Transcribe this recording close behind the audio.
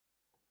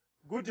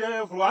Good day,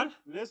 everyone.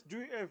 Let's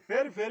do a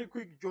very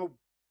quick job.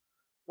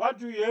 What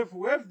do we have?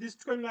 We have this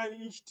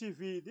 29-inch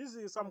TV. This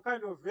is some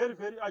kind of very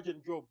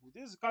urgent job.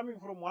 This is coming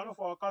from one of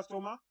our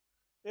customer,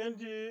 and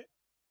the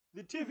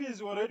TV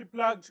is already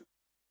plugged.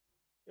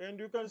 And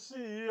you can see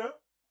here,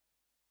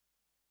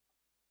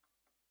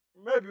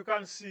 maybe you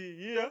can see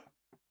here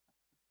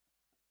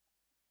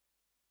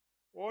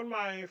on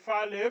my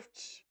far left,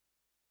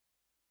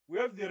 we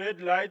have the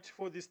red light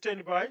for the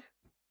standby.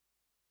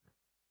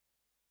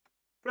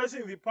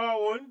 Pressing the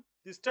power on,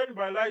 the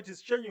standby light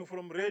is changing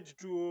from red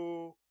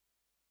to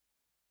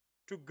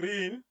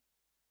green,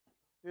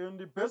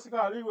 and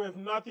basically we have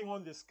nothing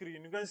on the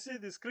screen. You can see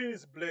the screen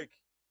is black.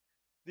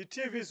 The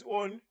TV is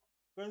on. You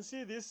can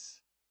see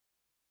this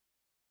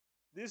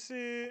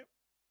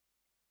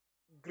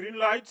green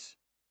light.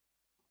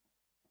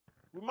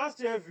 We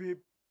must have a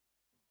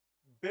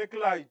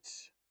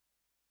backlight.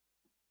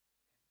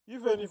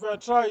 Even if I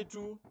try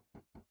to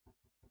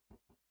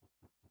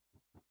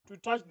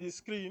touch the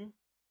screen,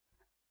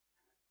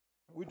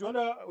 we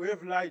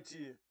have light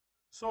here.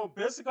 So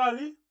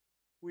basically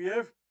we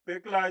have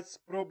backlights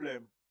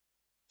problem.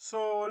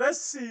 So let's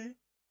see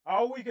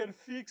how we can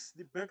fix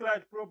the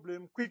backlight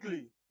problem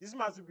quickly. This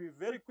must be a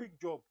very quick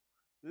job,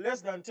 less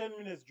than 10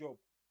 minutes job.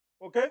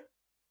 Okay,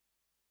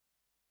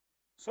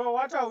 so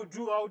what I will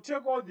do, I'll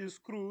take all the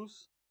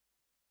screws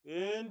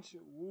and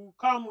we'll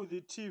come with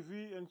the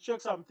TV and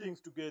check some things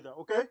together.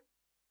 Okay,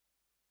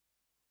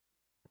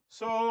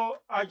 so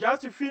I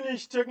just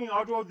finished taking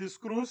out all the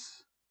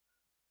screws,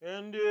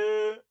 and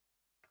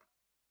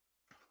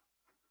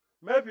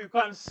maybe you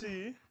can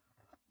see,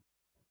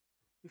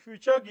 if you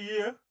check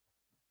here,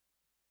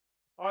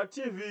 our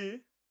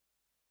TV,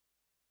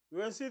 you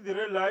can see the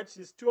red light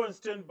is still on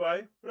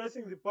standby.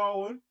 Pressing the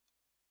power on,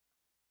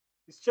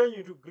 it's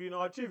changing to green.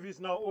 Our TV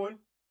is now on,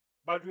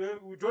 but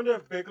we don't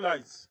have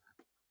backlights.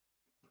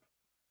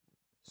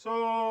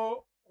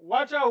 So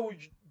what I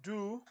would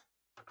do,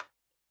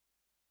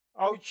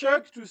 I'll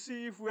check to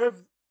see if we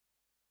have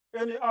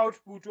any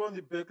output on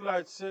the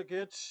backlight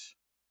circuit.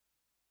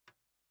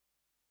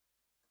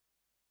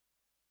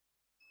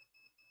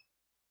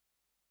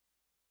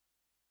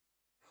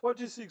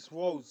 .46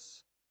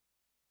 volts.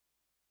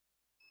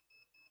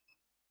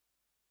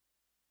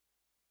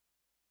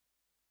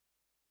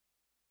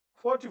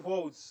 .40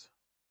 volts.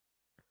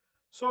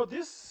 So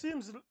this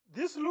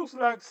looks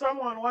like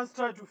someone once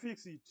tried to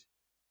fix it,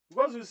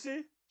 because you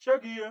see,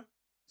 check here,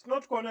 it's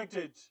not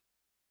connected.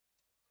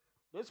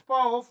 Let's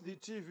power off the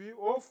TV.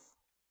 Off.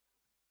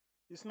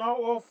 It's now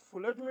off.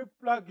 Let me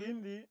plug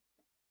in the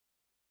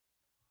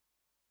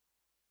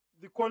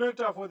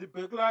connector for the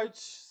backlight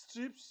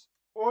strips.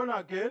 On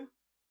again.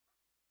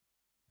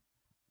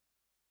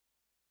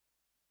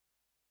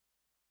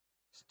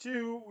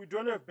 Still, we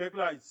don't have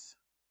backlights.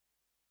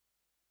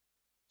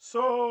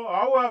 So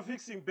how we are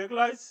fixing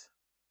backlights?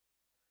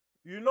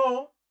 You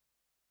know,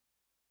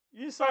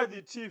 inside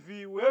the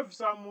TV we have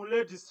some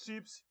LED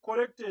strips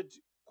connected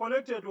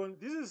on.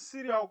 This is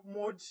serial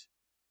mode.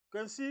 You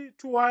can see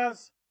two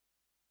wires.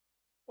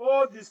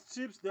 All the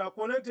strips, they are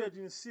connected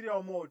in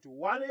serial mode.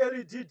 One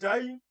LED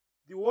dying,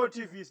 the whole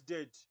TV is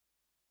dead.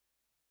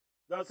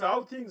 That's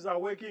how things are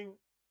working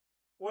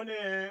on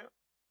a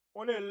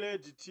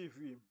LED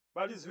TV.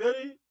 But it's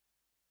very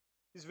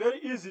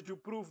easy to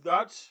prove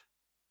that.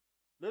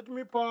 Let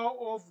me power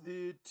off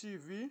the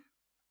TV.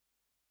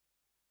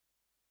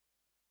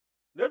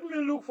 Let me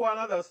look for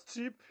another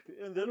strip,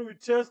 and then we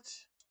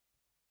test.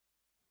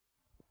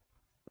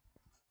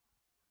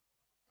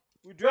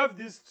 We do have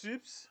these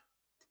strips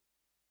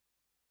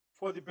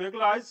for the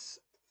backlights.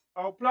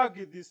 I'll plug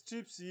in the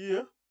strips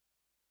here.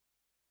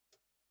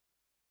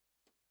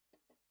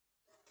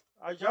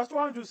 I just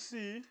want to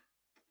see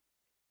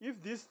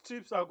if these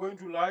strips are going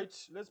to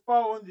light. Let's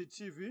power on the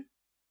TV.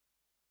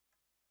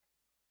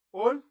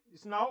 On.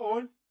 It's now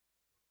on.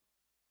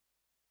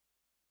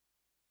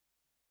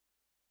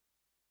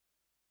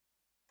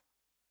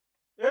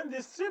 And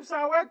the strips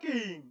are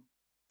working.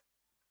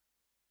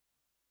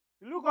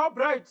 Look how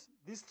bright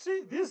these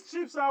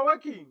strips are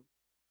working.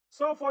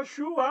 So for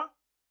sure,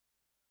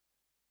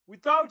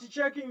 without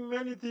checking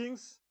many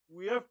things,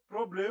 we have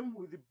problem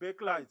with the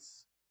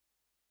backlights.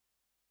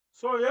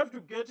 So you have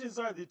to get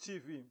inside the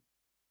TV.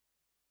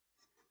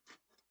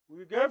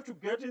 We have to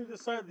get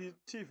inside the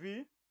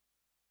TV,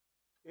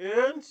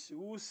 and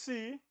we'll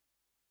see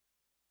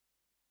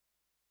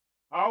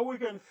how we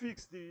can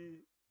fix the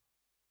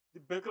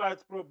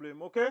backlight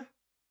problem. Okay,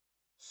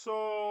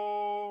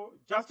 so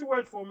just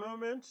wait for a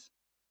moment.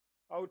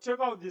 I'll take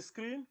out the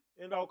screen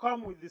and I'll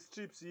come with the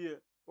strips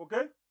here.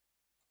 Okay,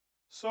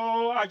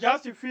 so I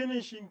just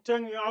finishing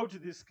taking out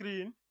the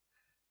screen,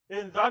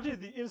 and that is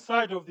the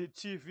inside of the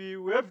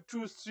TV. We have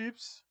two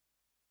strips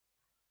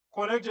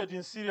connected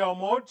in serial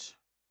mode.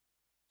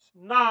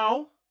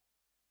 Now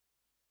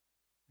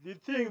the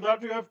thing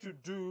that we have to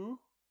do,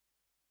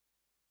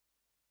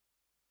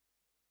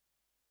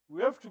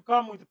 we have to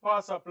come with the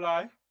power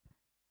supply.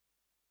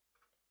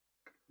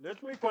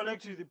 Let me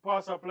connect to the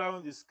power supply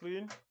on the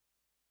screen.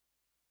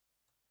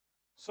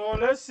 So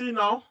let's see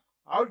now.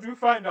 How do you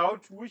find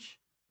out which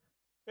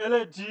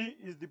LED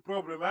is the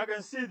problem? I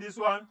can see this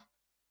one.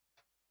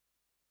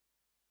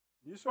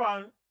 This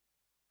one,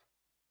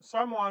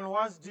 someone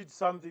once did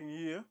something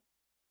here.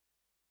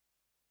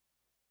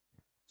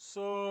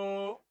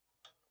 So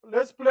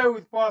let's play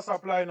with power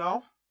supply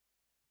now.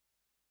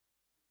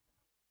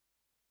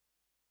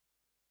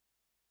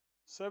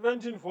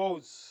 17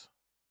 volts.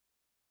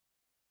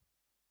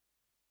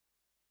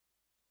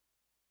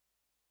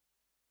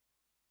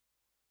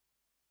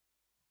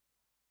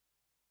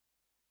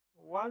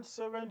 Want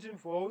 17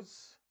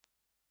 volts.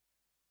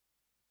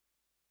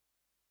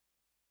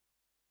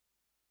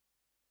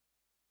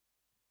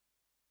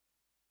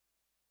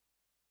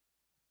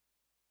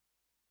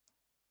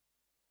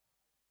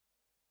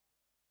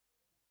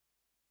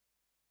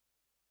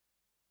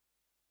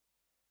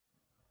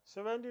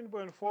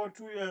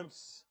 (17.42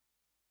 amps),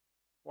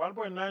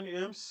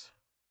 1.9 amps.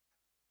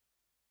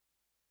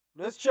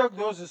 Let's check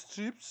those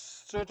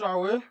strips straight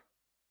away.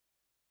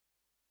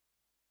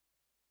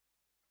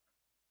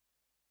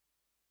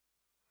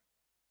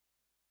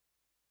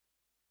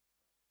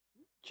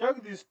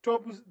 Check this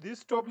top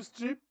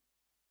strip.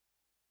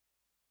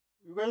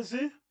 You can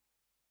see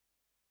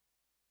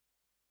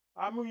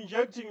I'm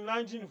injecting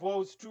 19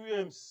 volts, 2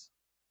 amps.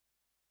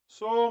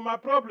 So my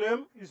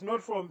problem is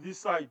not from this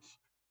side.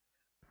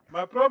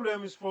 My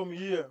problem is from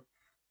here.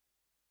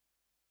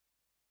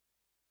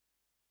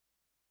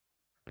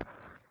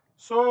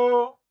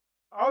 So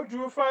how do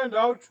you find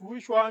out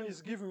which one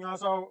is giving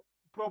us our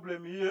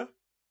problem here?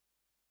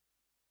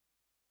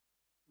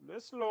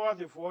 Let's lower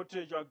the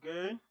voltage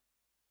again.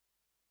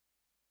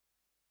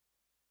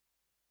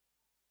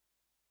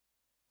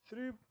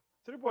 3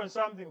 point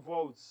something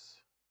volts.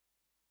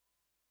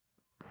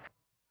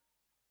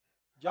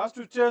 Just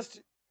to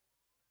test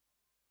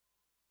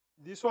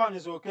this one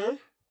is okay.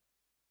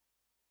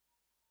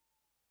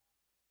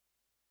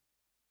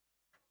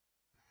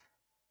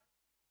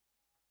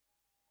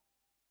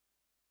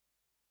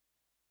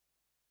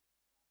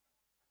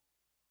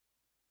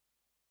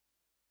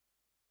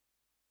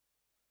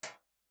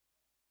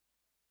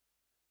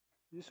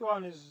 This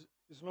one is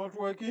not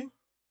working.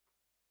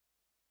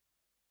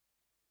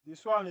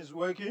 This one is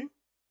working.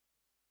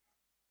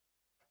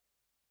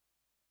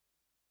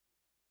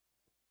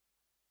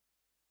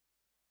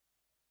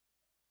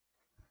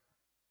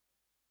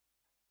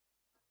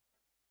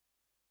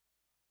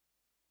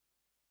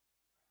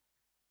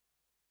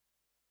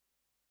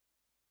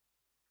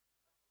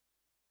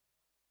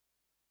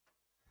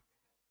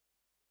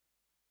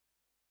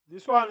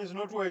 This one is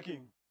not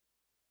working.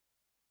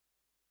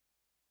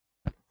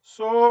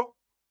 So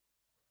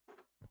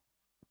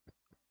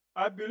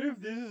I believe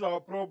this is our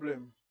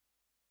problem.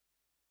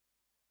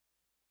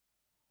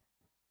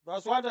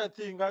 That's what I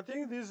think. I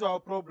think this is our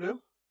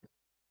problem.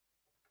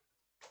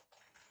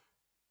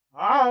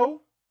 How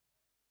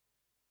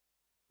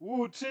we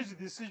will treat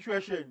the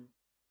situation?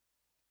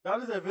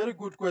 That is a very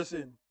good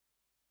question.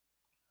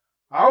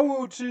 How we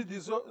will treat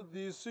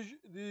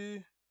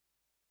the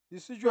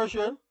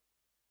situation?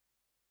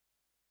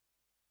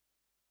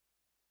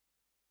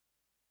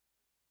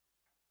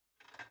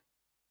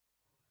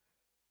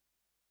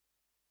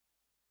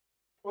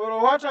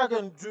 Or what I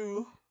can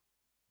do,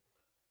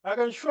 I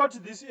can short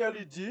this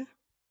LED.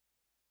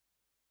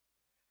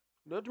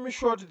 Let me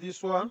short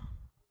this one.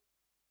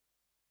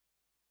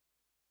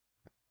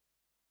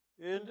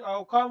 And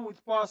I'll come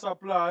with power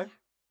supply.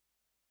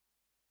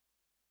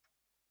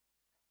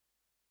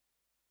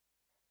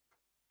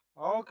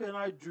 How can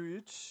I do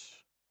it?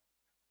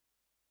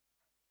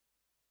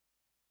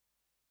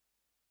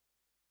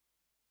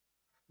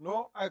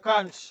 No, I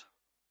can't.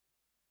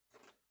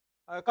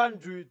 I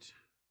can't do it.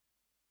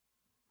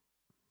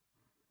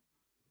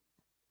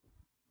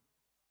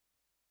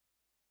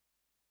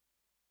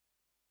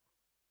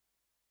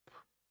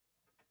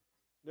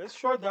 Let's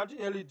short that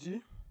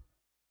LED.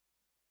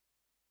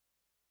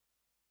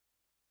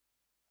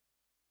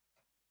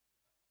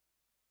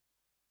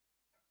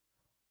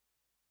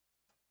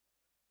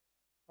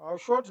 I'll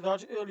short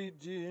that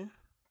LED.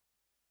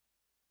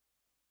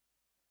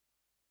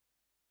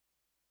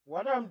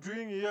 What I'm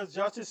doing here is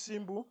just a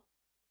symbol.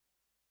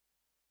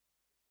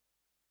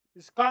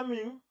 It's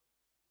coming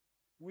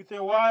with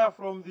a wire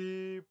from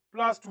the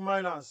plus to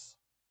minus.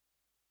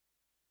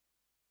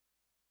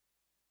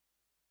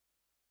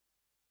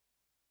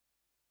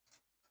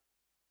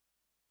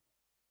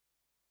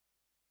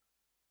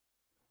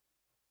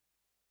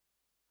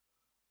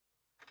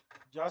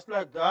 Just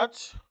like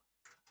that.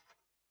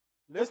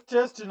 Let's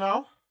test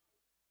now.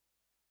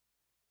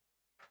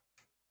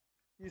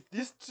 Is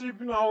this strip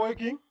now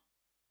working?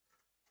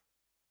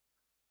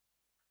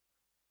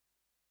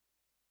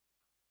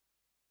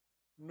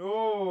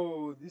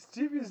 No, the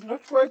strip is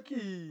not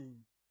working.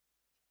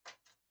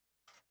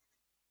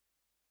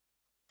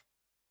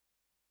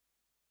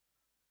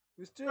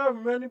 We still have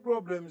many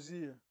problems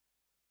here.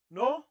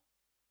 No?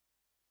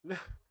 The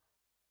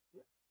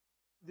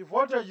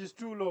voltage is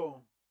too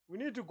low. We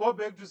need to go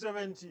back to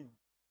 17.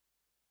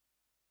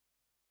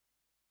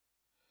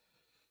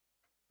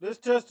 Let's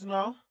test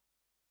now.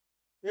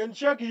 And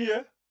check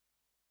here.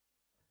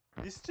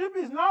 The strip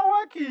is now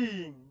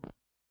working.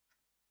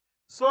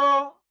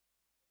 So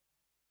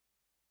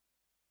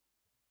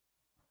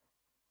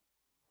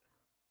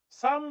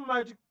some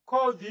might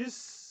call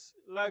this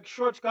like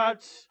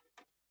shortcut,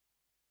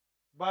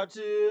 but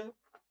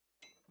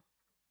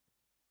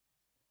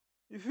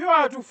if you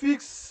are to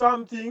fix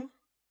something,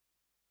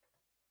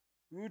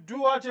 you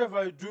do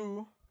whatever you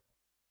do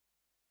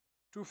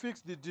to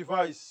fix the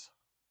device.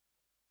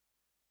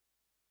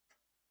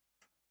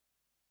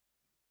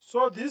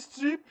 So this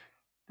strip,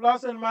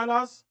 plus and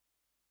minus,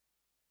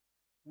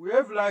 we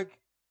have like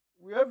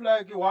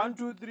 1,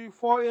 2, 3,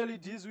 4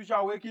 LEDs which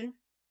are working,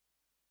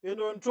 and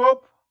on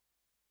top,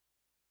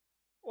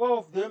 all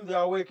of them they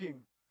are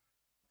working.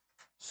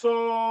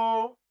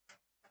 So,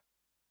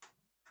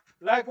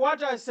 like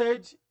what I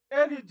said,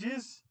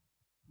 LEDs,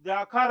 they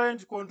are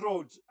current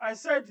controlled. I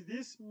said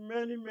this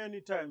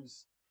many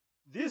times.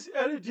 These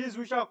LEDs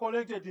which are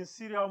connected in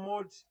serial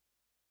mode,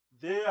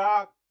 they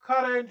are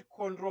current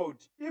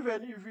controlled.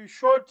 Even if you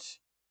short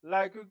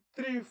like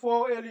 3,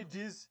 4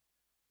 LEDs,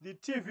 the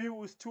TV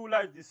will still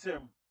light the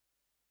same.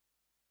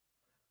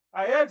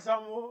 I heard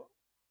some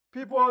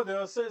people, they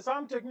will say,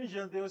 some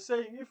technicians, they were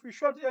saying if we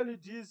short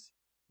LEDs,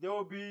 there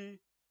will be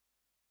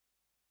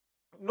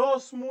no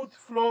smooth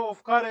flow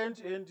of current,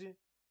 and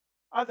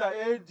other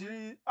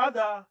LED,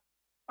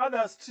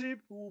 other strip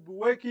will be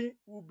working,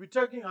 will be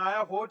taking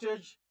higher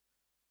voltage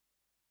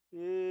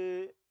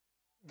than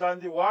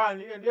the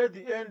one, and at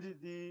the end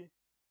the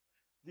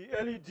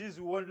LEDs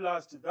won't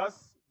last.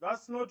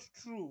 That's not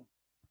true.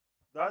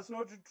 That's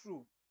not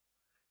true.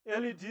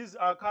 LEDs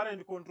are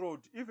current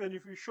controlled. Even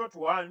if you short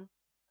one,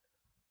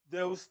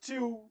 they will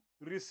still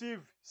receive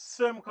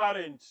same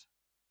current.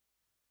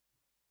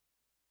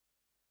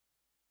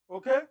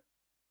 Okay?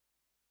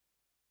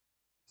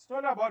 It's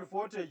not about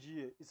voltage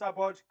here. It's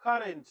about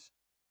current.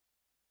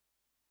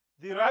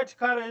 The right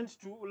current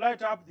to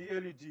light up the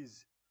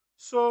LEDs.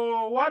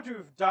 So what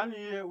we've done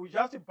here, we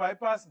just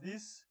bypass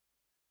this.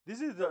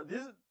 This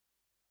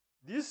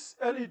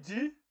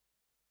LED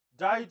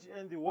died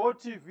and the whole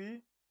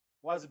TV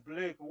was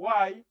black.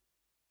 Why?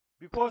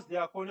 Because they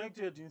are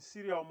connected in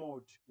serial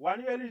mode.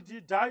 One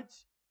LED died,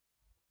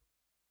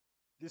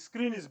 the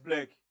screen is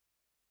black.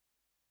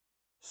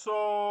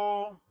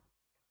 So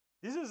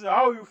this is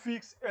how you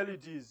fix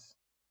LEDs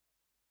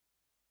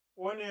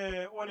on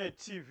a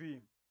TV.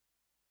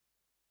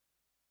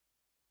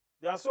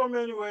 There are so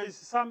many ways.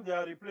 Some they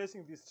are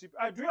replacing the strip.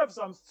 I do have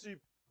some strip.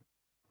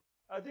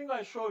 I think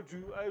I showed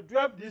you. I do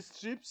have these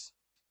strips.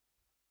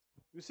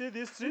 You see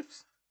these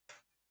strips?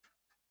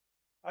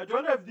 I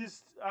don't have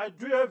this. I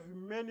do have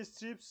many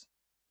strips,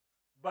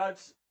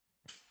 but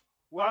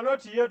we are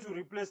not here to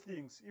replace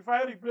things. If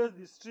I replace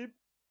the strip,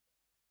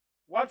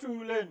 what will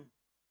you learn?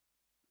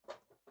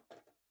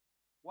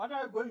 What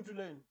are you going to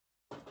learn?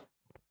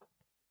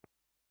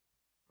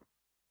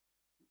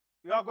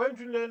 You are going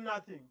to learn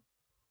nothing.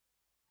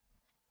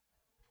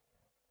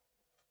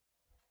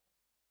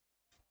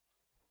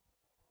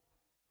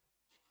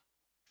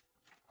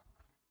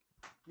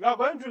 You are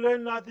going to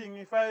learn nothing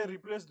if I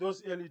replace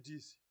those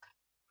LEDs.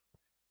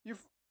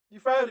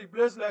 If I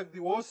replace like the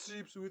old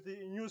strips with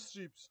the new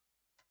strips.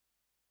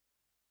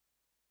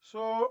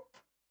 So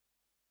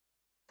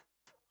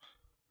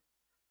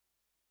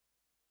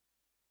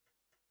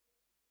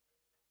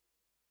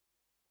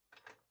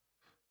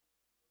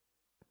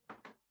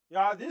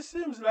yeah, this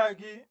seems like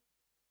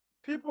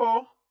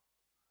people,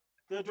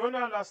 they don't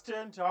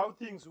understand how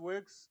things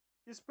works,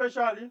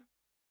 especially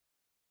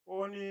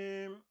on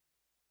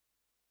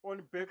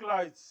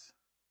backlights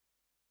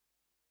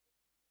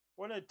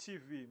on a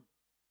TV.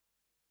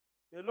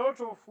 A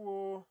lot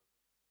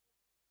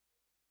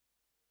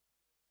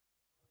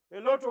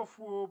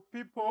of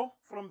people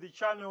from the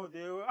channel,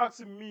 they were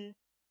asking me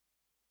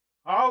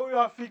how you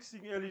are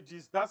fixing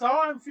LEDs. That's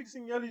how I'm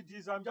fixing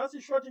LEDs. I'm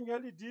just shorting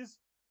LEDs,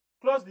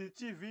 close the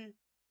TV,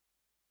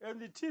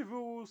 and the TV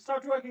will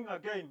start working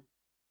again.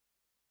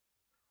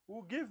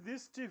 We'll give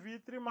this TV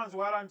 3 months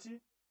warranty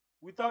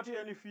without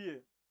any fear.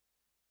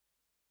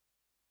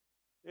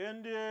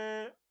 And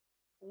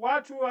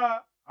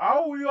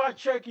how you are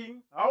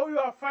checking, how you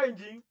are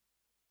finding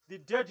the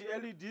dead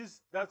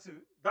LEDs, that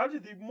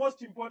is the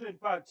most important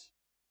part.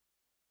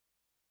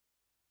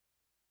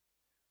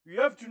 You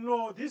have to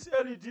know these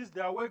LEDs,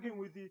 they are working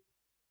with the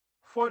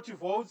 40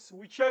 volts.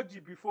 We checked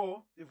it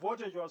before, the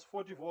voltage was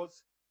 40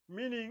 volts,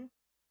 meaning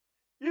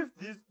if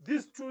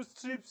these two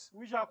strips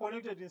which are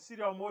connected in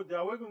serial mode, they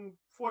are working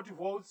 40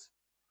 volts,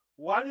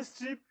 one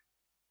strip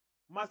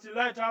must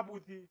light up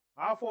with the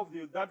half of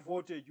that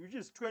voltage, which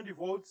is 20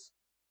 volts.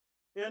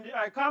 And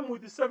I come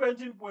with the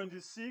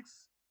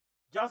 17.6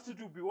 just to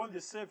be on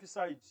the safe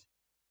side.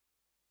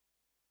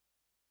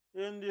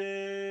 And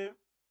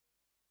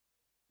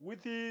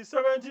with the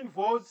 17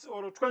 volts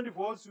or 20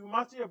 volts, you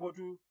must be able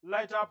to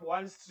light up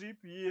one strip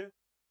here,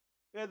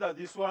 either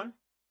this one.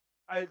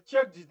 I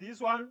checked this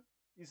one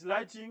is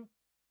lighting.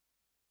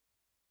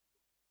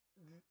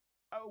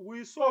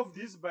 We solve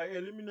this by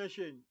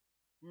elimination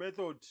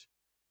method.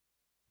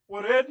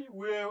 already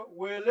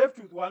we're left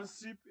with one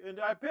strip, and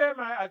I pay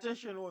my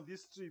attention on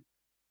this strip.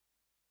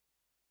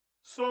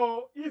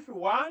 So if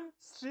one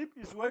strip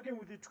is working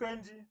with the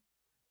 20,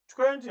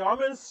 how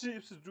many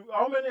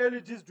how many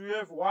LEDs do you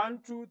have? 1,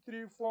 2,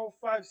 3, 4,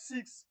 5,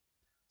 6.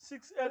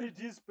 6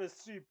 LEDs per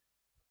strip.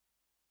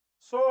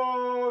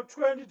 So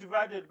 20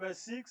 divided by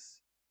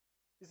 6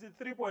 is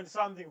 3 point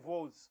something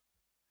volts.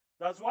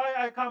 That's why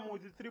I come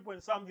with the 3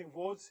 point something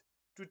volts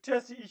to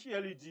test each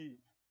LED.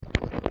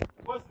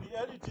 Because the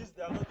LEDs,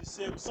 they are not the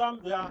same.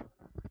 Some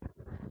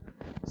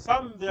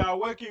they are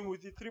working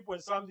with the 3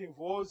 point something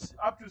volts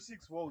up to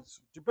 6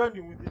 volts,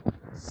 depending with the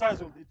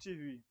size of the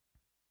TV.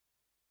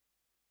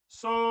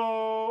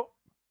 So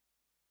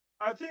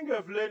I think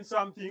I've learned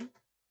something.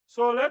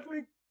 So let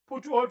me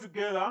put all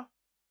together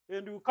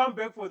and we'll come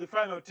back for the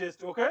final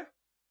test, okay?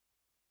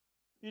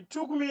 It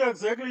took me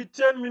exactly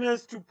 10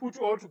 minutes to put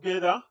all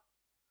together.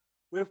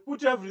 We've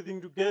put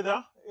everything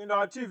together and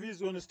our TV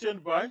is on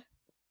standby.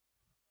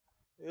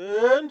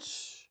 And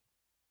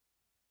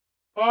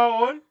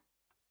power on.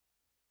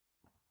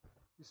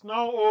 It's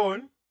now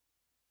on.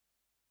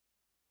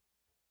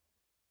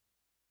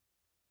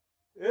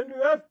 And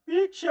we have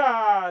picture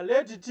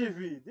LED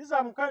TV. These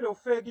are kind of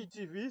fake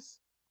TVs.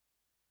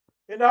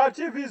 And our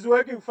TV is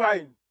working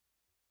fine.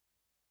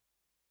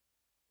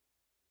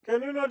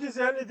 Can you notice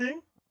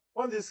anything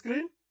on the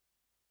screen?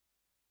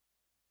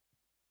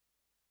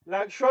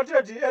 Like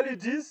shorted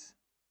LEDs?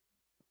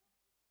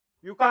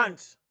 You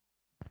can't.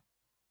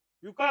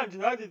 You can't.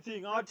 That's the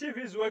thing. Our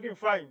TV is working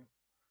fine.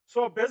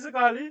 So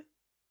basically,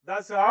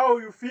 that's how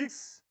you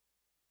fix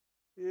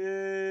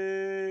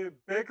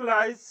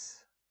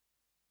backlights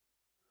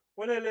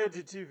on a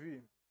LED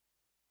TV.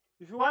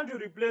 If you want to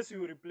replace,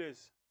 you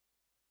replace.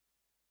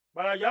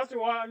 But I just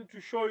want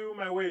to show you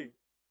my way.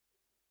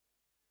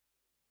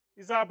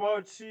 It's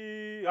about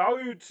how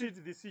you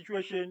treat the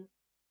situation.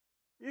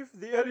 If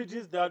the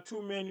LEDs there are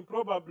too many,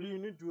 probably you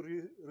need to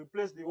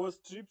replace the whole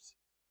strips.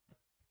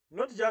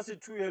 Not just the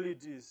 2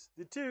 LEDs.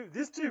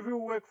 This TV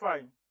will work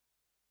fine.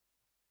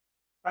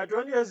 I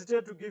don't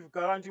hesitate to give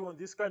guarantee on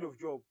this kind of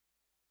job.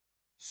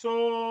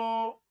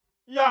 So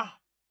yeah,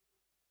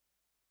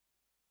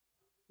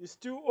 it's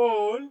still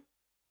on,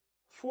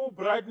 full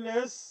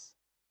brightness.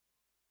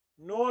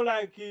 No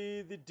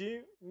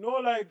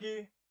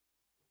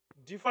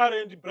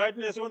different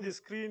brightness on the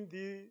screen.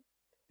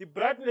 The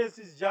brightness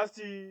is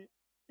just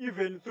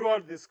even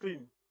throughout the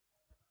screen.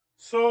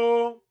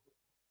 So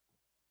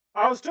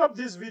I'll stop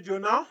this video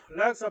now.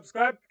 Like,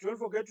 subscribe, don't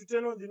forget to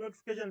turn on the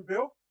notification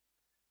bell,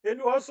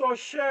 and also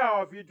share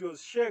our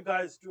videos. Share,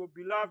 guys, to your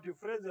beloved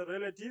friends and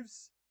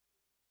relatives.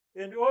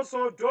 And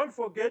also don't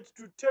forget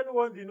to turn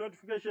on the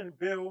notification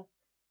bell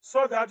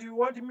so that you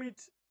won't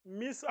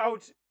miss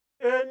out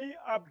any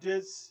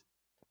updates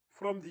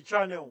from the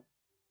channel.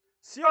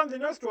 See you on the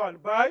next one.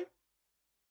 Bye.